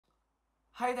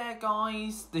Hey there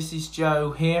guys, this is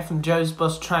Joe here from Joe's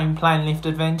Bus Train Plane Lift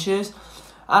Adventures,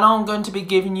 and I'm going to be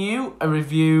giving you a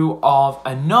review of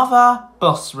another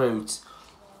bus route.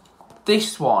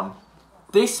 This one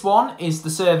is the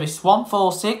service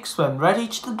 146 from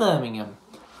Redditch to Birmingham.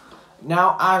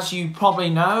 Now, as you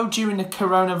probably know, during the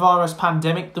coronavirus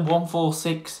pandemic, the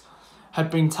 146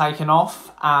 had been taken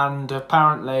off, and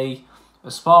apparently,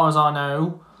 as far as I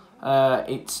know,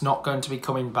 it's not going to be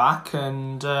coming back,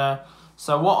 and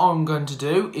so what I'm going to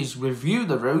do is review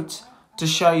the route to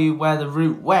show you where the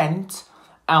route went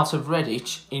out of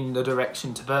Redditch in the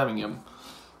direction to Birmingham.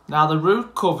 Now the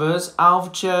route covers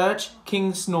Alvechurch,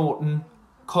 Kings Norton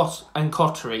and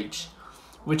Cottridge,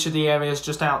 which are the areas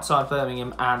just outside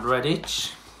Birmingham and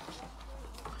Redditch.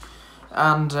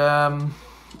 And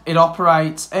it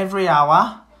operates every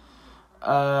hour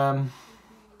from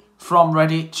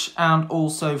Redditch and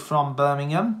also from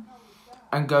Birmingham,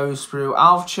 and goes through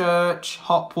Alvechurch,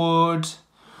 Hopwood,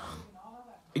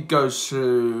 it goes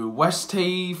through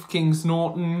Westheath, Kings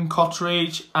Norton,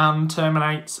 Cottridge, and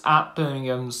terminates at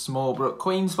Birmingham's Smallbrook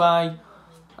Queensway,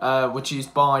 which is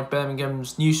by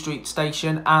Birmingham's New Street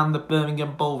Station and the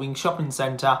Birmingham Bulving Shopping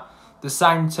Centre, the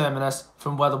same terminus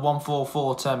from where the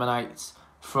 144 terminates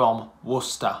from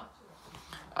Worcester.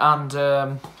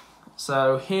 And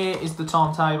so here is the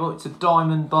timetable. It's a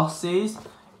Diamond buses.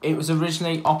 It was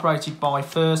originally operated by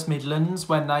First Midlands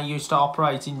when they used to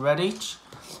operate in Redditch,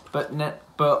 but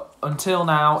until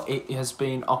now it has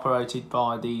been operated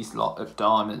by these lot of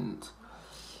Diamond.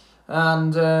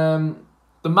 And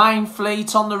the main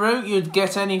fleet on the route, you'd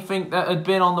get anything that had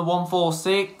been on the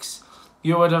 146.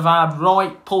 You would have had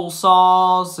Wright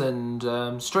Pulsars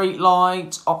and Street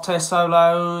Lights, Optare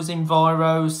Solos,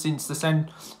 Enviros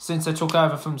since they took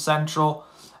over from Central,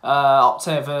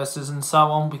 Optare Versas and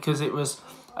so on, because it was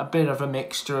a bit of a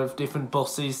mixture of different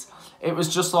buses. It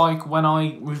was just like when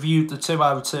I reviewed the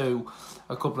 202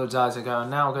 a couple of days ago,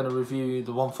 and now I'm going to review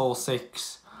the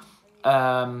 146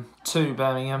 to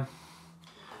Birmingham.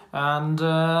 And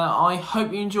I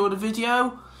hope you enjoyed the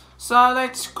video. So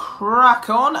let's crack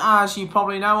on. As you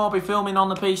probably know, I'll be filming on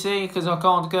the PC because I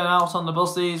can't get out on the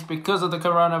buses because of the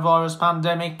coronavirus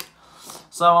pandemic.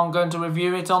 So I'm going to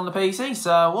review it on the PC.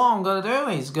 So what I'm going to do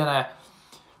is going to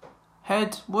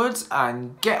headwards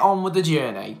and get on with the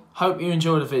journey. Hope you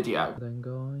enjoy the video. Then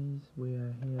guys, we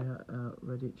are here at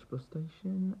Redditch bus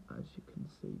station. As you can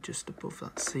see, just above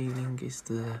that ceiling is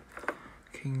the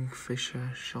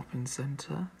Kingfisher Shopping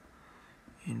Centre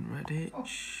in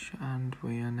Redditch, and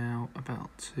we are now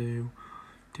about to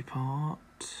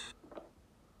depart.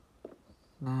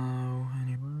 So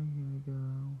anyway, here we go.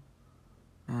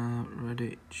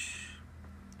 Redditch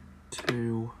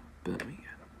to Birmingham.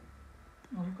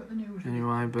 Oh, we've got the news.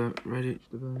 Anyway, but Redditch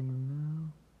to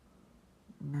Birmingham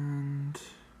now, and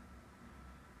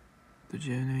the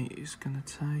journey is going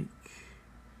to take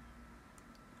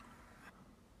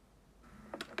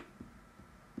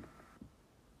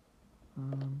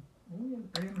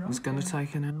it's going to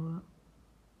take an hour.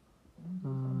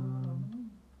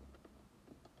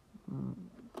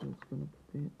 So it's going to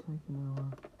take an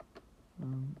hour.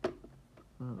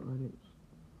 Redditch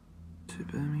to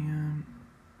Birmingham.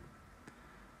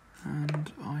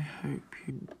 And I hope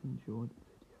you enjoyed the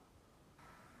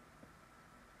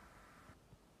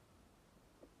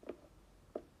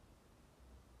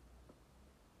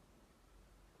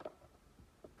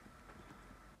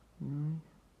video.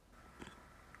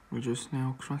 We're just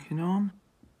now cracking on.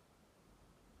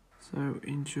 So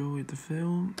enjoy the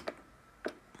film.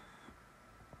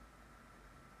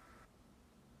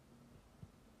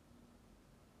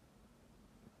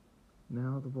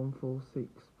 Now the 146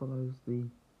 follows the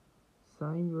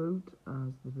same route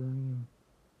as the Birmingham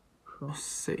Cross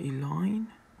City line,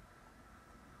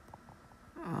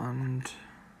 and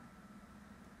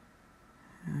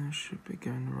should be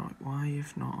going the right way.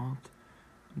 If not, I'll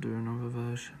do another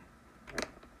version.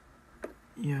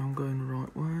 Yeah, I'm going the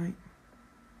right way.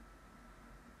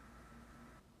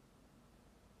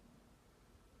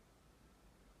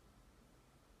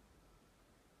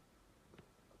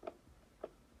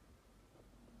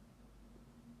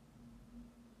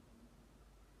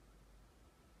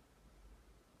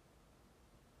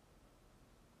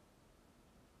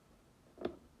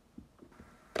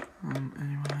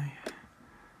 Anyway,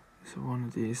 this is one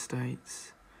of the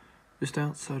estates just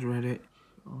outside Redditch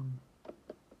on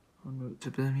route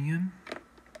to Birmingham,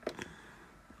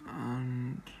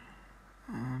 and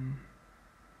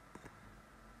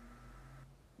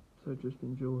so just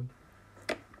enjoy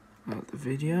the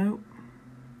video.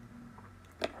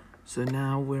 So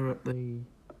now we're at the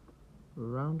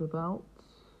roundabout.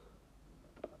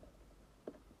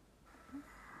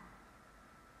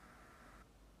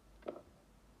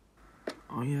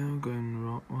 Oh yeah, I'm going the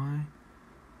right way.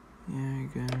 Yeah,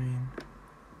 going.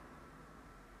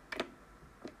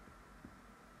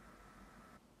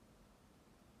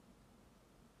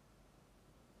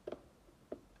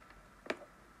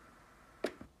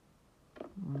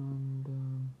 And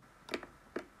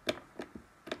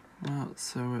right,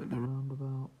 so we're at the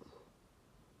roundabout.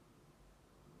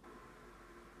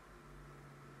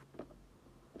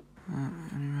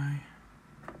 Anyway,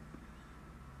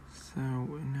 so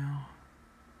we're now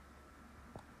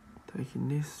taking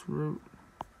this route.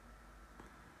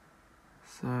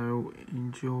 So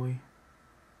enjoy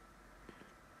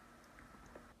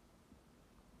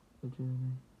the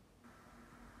journey.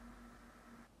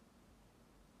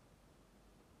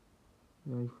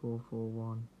 The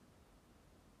A441.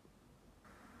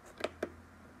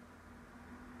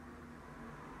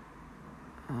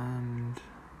 And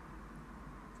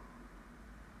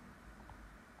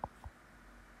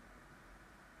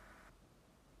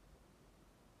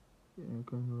yeah,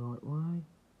 going the right way.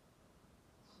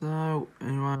 So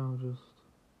anyway, I'll just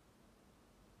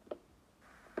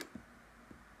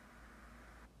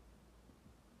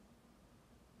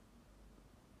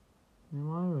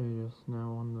anyway, we're just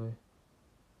now on the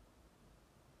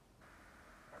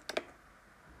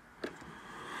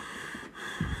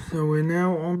so we're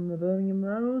now on the Birmingham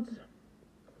Road.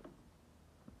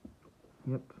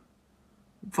 Yep.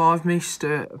 If I've missed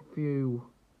a few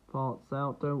parts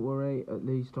out, don't worry, at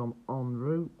least I'm en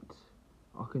route.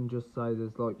 I can just say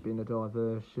there's like been a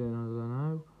diversion, I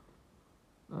don't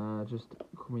know. Just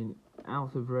coming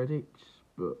out of Redditch,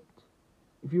 but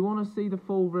if you want to see the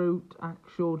full route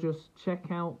actual, just check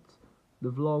out the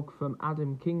vlog from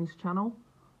Adam King's channel.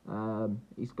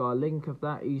 He's got a link of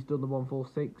that. He's done the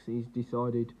 146. He's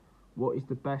decided what is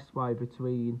the best way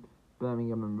between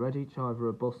Birmingham and Redditch, either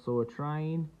a bus or a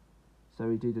train. So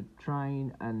he did a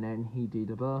train and then he did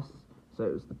a bus. So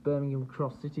it was the Birmingham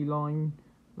Cross City line,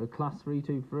 the class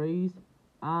 323s,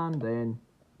 and then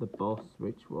the bus,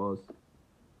 which was,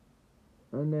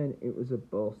 and then it was a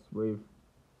bus with,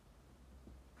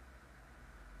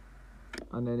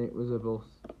 and then it was a bus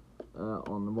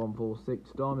on the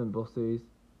 146 diamond buses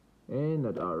in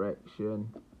the direction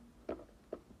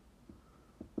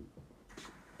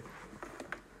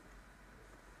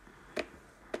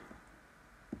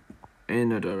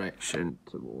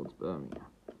towards Birmingham.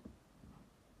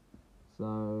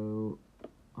 So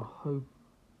I hope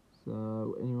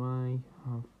so. Anyway,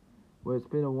 well, it's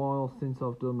been a while since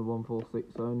I've done the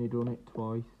 146. I only done it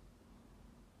twice.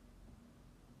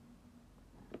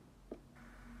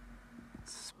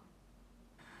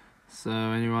 So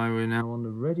anyway, we're now on the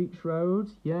Redditch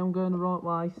Road. Yeah, I'm going the right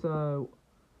way. So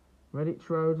Redditch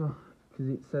Road, because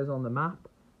it says on the map,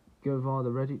 go via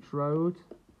the Redditch Road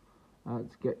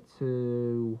to get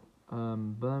to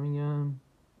Birmingham,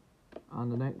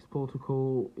 and the next port of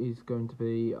call is going to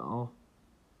be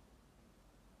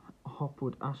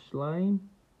Hopwood Ash Lane,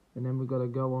 and then we've got to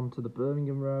go on to the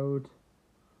Birmingham Road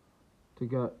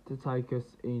to take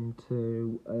us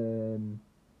into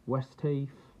West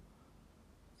Heath.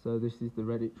 So this is the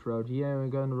Redditch Road. Yeah, we're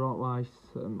going the right way.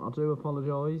 I do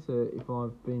apologise if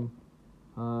I've been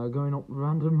going up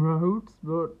random roads,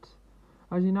 but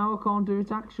as you know, I can't do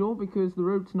it actual because the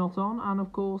route's not on, and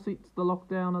of course it's the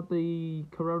lockdown of the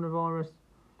coronavirus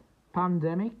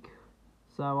pandemic.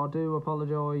 So I do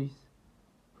apologise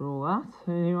for all that.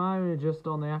 Anyway, we're just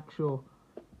on the actual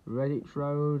Redditch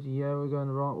Road. Yeah, we're going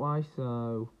the right way.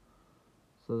 So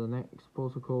the next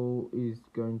protocol is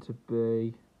going to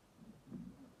be.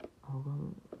 Oh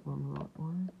god, we're on the right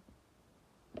way.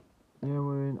 Yeah,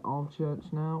 we're in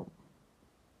Alvechurch now.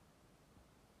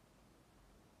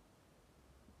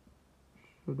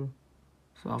 So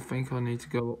I think I need to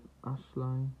go up Ash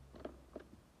Lane.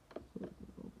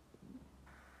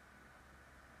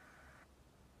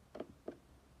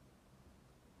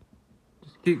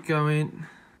 Just keep going.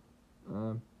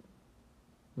 Down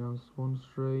Swan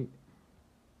Street.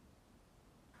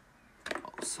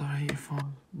 Oh, sorry if I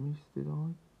missed it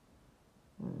on.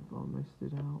 If I missed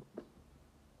it out.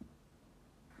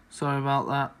 Sorry about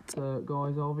that,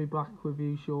 guys. I'll be back with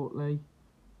you shortly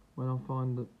when I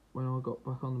got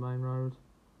back on the main road.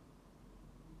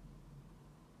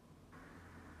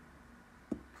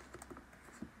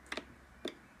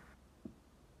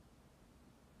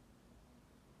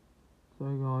 So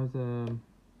guys,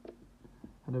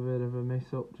 had a bit of a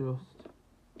mess up just.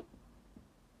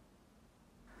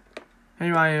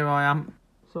 Anyway, here I am.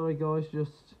 Sorry guys,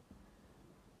 just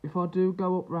if I do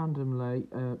go up randomly,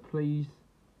 please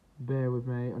bear with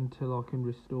me until I can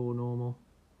restore normal.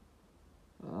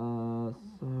 So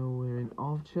we're in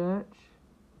Alvechurch.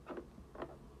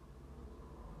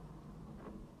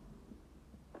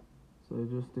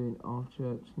 just doing off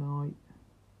church night.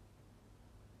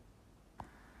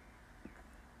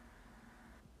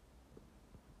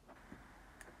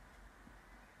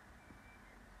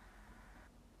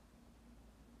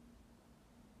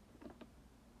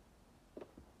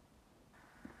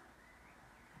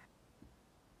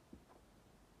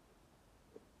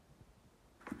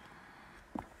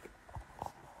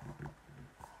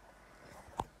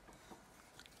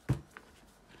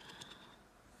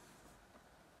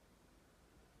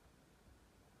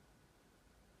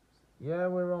 Yeah,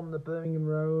 we're on the Birmingham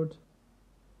Road.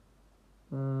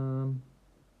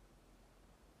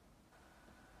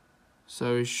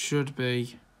 So it should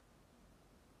be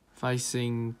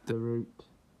facing the route.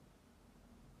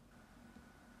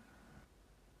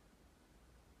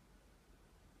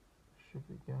 Should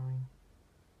be going.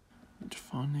 To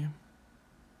find him.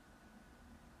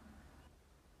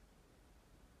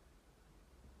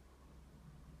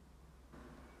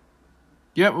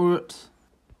 Yep, we're at.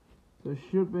 So it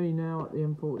should be now at the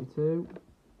M42.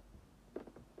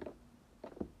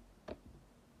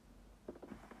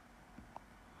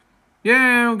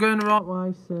 Yeah, I'm going the right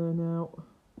way, so now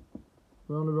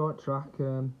we're on the right track. I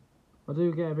am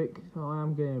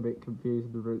getting a bit confused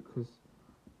with the route because,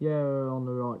 yeah, we're on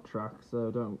the right track,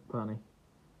 so don't panic.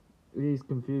 It is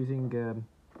confusing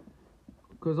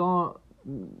because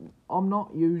I'm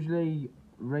not usually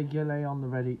regularly on the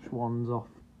Redditch ones off.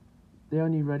 The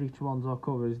only Redditch ones I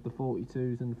cover is the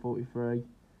 42s and the 43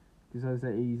 because those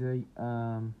are easy.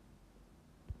 Now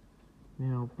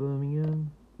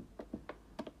Birmingham.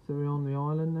 So we're on the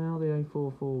island now, the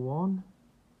A441.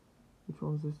 Which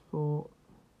one's this for?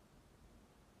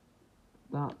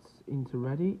 That's into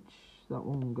Redditch. That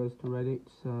one goes to Redditch,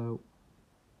 so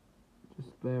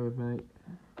just bear with me.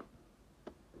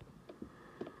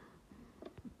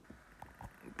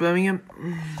 Birmingham.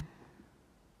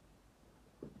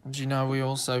 As you know, we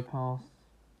also pass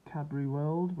Cadbury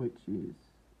World, which is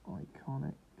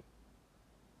iconic.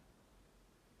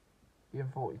 The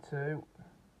M42.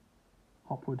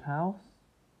 Hopwood House.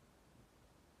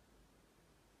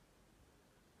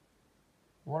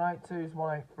 182s,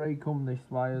 183 come this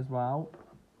way as well.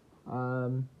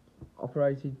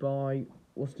 Operated by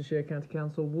Worcestershire County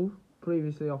Council,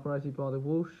 previously operated by the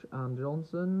Woosh and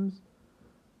Johnsons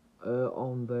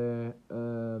on their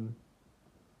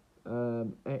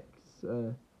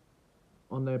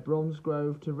on their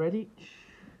Bromsgrove to Redditch,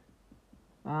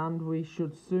 and we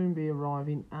should soon be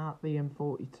arriving at the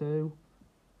M42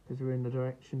 because we're in the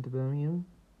direction to Birmingham.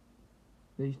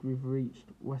 At least we've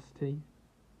reached West Heath.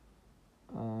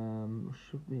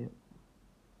 Should be it.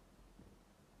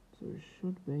 So it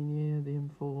should be near the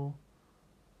M4.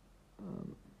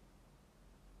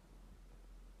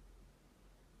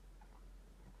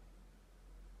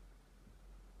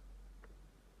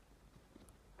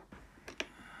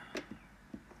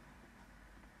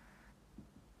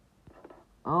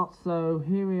 So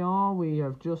here we are. We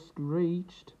have just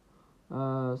reached.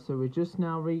 So we just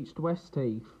now reached West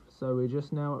Heath. So we're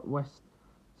just now at West.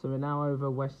 So we're now over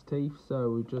West Heath.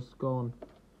 So we've just gone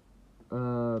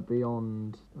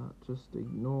beyond that. Just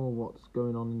ignore what's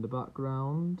going on in the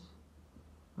background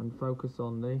and focus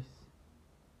on this.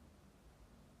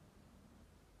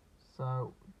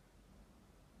 So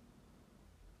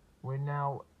we're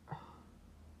now.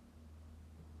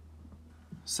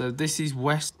 So this is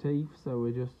West Heath. So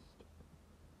we're just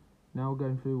now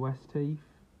going through West Heath,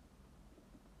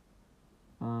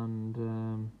 and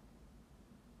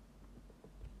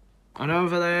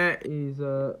over there is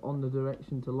on the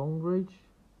direction to Longbridge,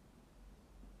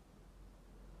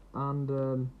 and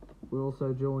we're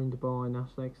also joined by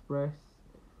National Express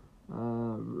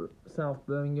South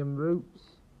Birmingham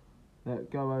routes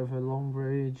that go over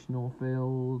Longbridge,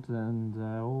 Northfield, and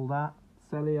all that.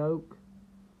 Selly Oak.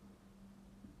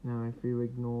 Now, if you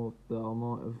ignore that, I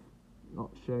might have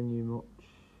not shown you much.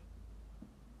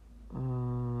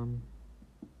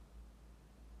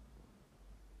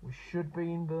 We should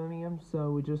be in Birmingham,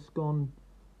 so we're just gone.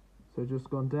 So just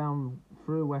gone down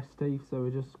through West Heath. So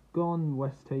we're just gone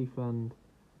West Heath, and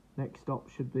next stop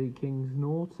should be Kings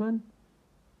Norton,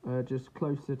 just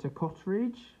closer to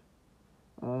Cotteridge,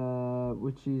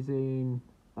 which is in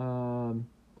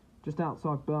just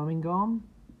outside Birmingham.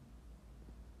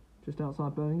 Just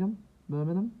outside Birmingham.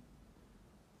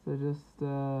 So just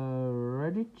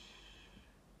Redditch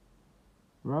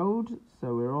Road.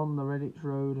 So we're on the Redditch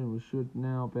Road, and we should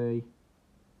now be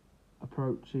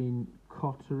approaching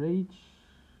Cotteridge.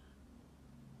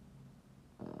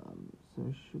 So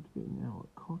we should be now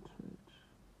at Cotteridge.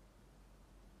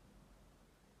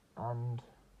 And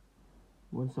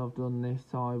once I've done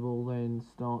this, I will then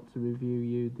start to review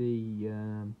you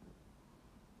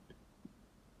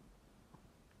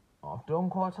I've done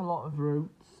quite a lot of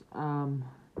routes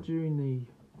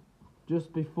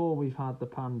just before we've had the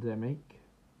pandemic,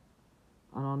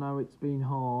 and I know it's been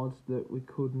hard that we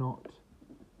could not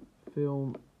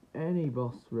film any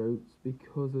bus routes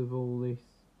because of all this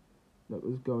that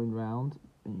was going round.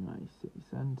 Anyway, city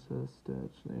centre,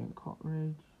 Sturchley and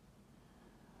Cotteridge.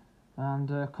 And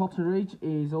Cotteridge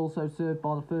is also served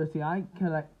by the 38,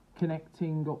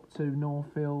 connecting up to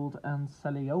Northfield and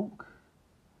Selly Oak.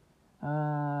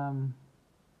 And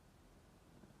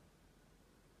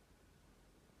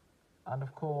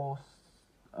of course,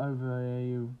 over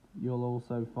here you'll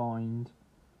also find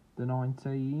the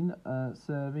 19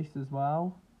 service as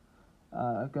well.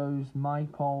 It goes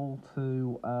Maypole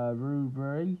to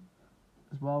Rubery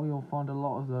as well. You'll find a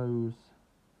lot of those.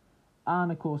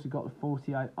 And of course you've got the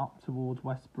 48 up towards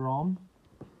West Brom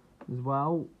as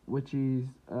well, which is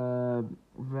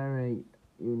very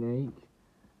unique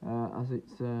as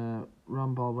it's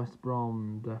run by West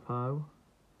Brom Depot.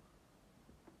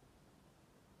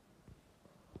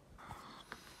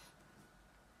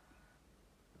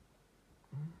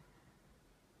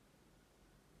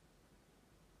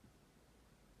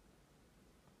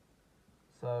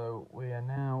 So we are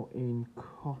now in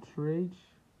Cotteridge.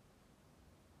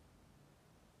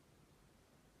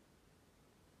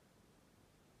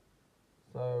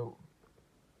 So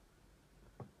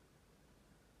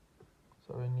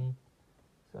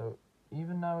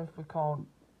even though if we can't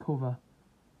cover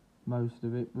most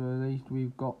of it, but at least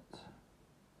we've got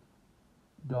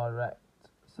direct.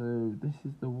 So this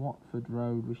is the Watford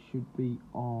Road we should be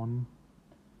on.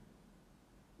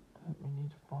 We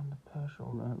need to find the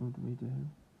Pershore Road, we do.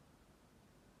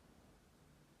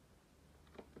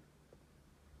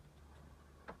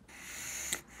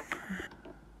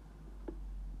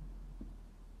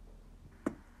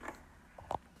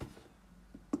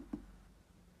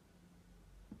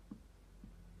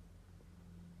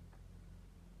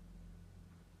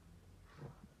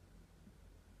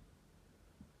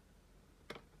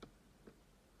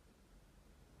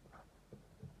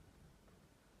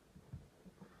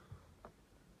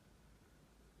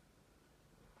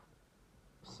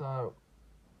 So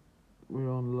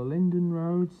we're on the Linden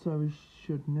Road, so we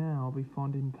should now be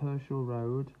finding Pershore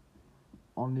Road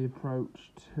on the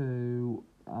approach to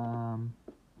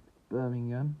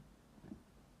Birmingham.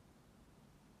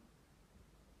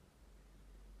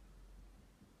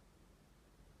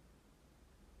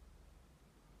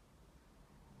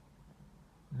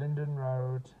 Linden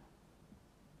Road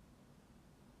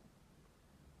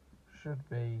should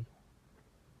be...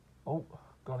 Oh,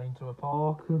 got into a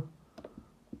park.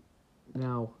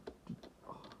 Now,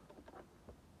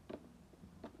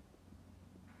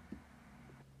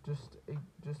 just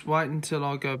wait until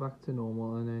I go back to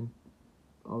normal and then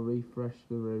I'll refresh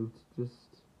the route.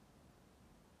 Just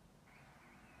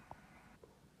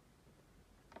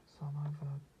some over.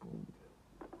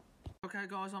 Okay,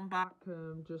 guys, I'm back.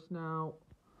 Just now,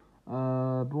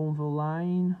 Bourneville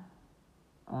Lane.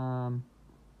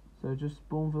 So just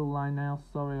Bourneville Lane now.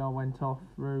 Sorry, I went off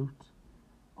route.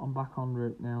 I'm back on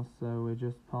route now, so we're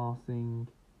just passing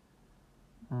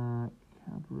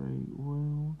Cadbury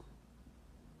World,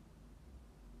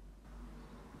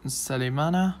 Selly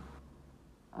Manor,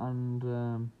 and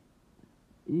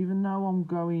even though I'm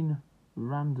going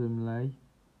randomly,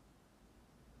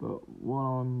 but what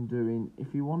I'm doing,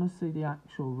 if you want to see the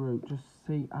actual route, just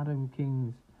see Adam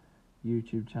King's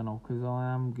YouTube channel, because I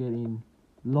am getting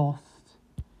lost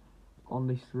on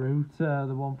this route,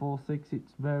 the 146.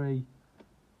 It's very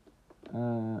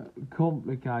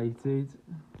complicated,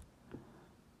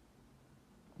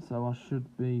 so I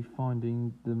should be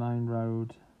finding the main road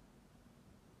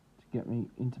to get me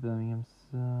into Birmingham.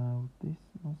 So this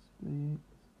must be it.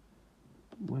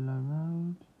 Willow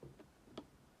Road.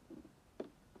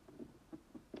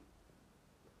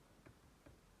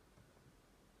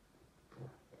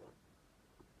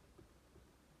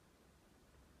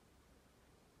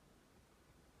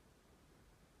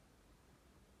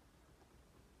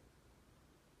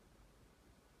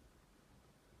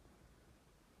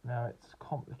 Now it's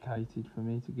complicated for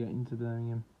me to get into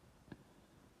Birmingham.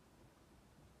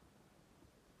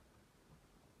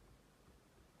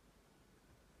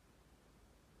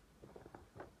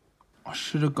 I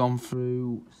should have gone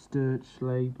through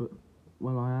Sturchley, but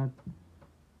well, I had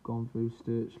gone through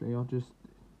Sturchley.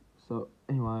 So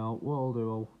anyway, what I'll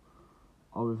do,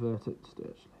 I'll revert it to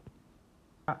Sturchley.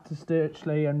 Back to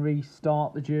Sturchley and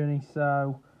restart the journey.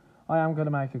 So I am going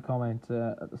to make a comment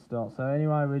at the start. So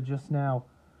anyway, we're just now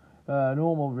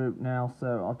normal route now.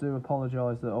 So I do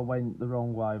apologise that I went the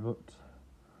wrong way, but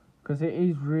because it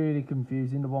is really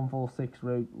confusing, the 146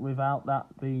 route without that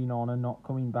being on and not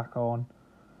coming back on.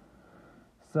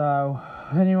 So,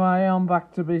 anyway, I'm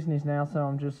back to business now, so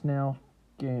I'm just now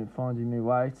finding my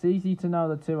way. It's easy to know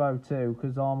the 202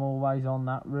 because I'm always on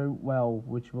that route, well,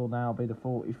 which will now be the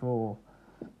 44.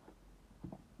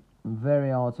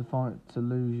 Very hard to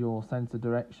lose your sense of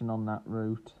direction on that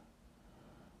route.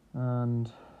 And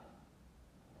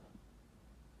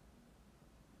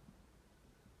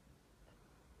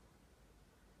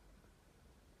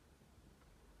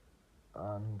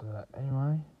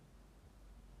anyway,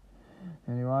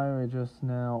 we're just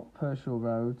now Pershore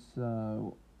Road,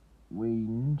 so we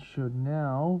should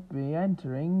now be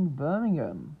entering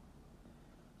Birmingham.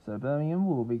 So Birmingham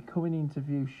will be coming into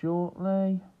view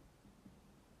shortly.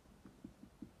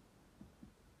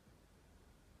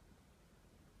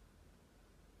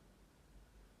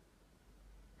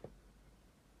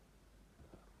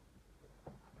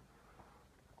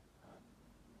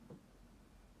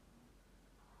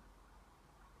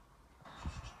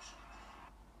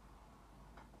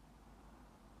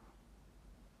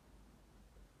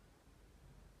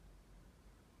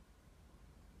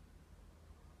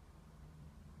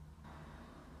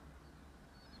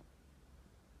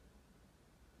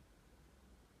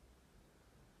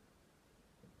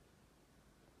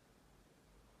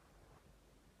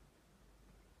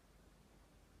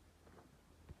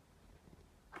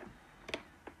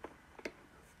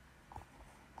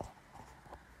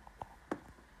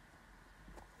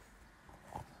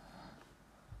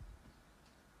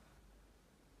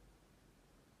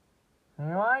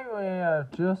 Anyway, we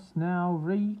have just now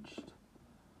reached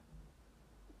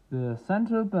the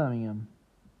centre of Birmingham.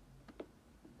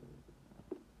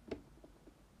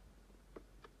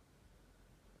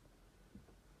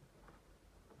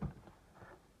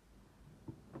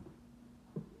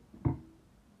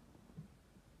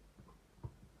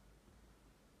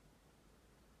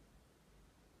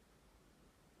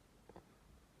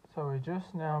 So we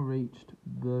just now reached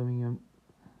Birmingham.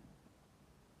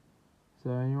 So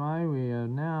anyway, we are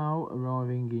now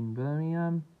arriving in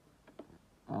Birmingham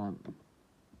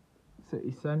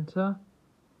city centre,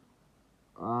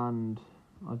 and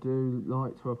I do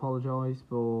like to apologise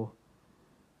for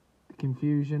the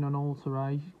confusion and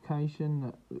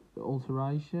alteration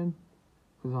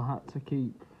because I had to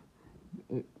keep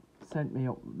it sent me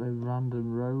up the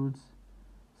random roads.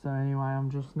 So anyway,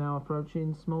 I'm just now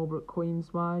approaching Smallbrook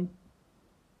Queensway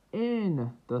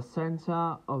in the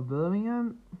centre of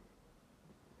Birmingham,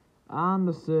 and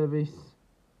the service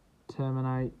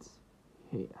terminates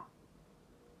here.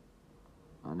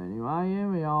 And anyway,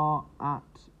 here we are at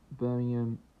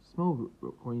Birmingham,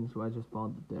 Smallbrook Queensway, just by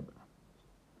the Deborah.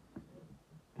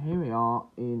 Here we are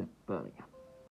in Birmingham.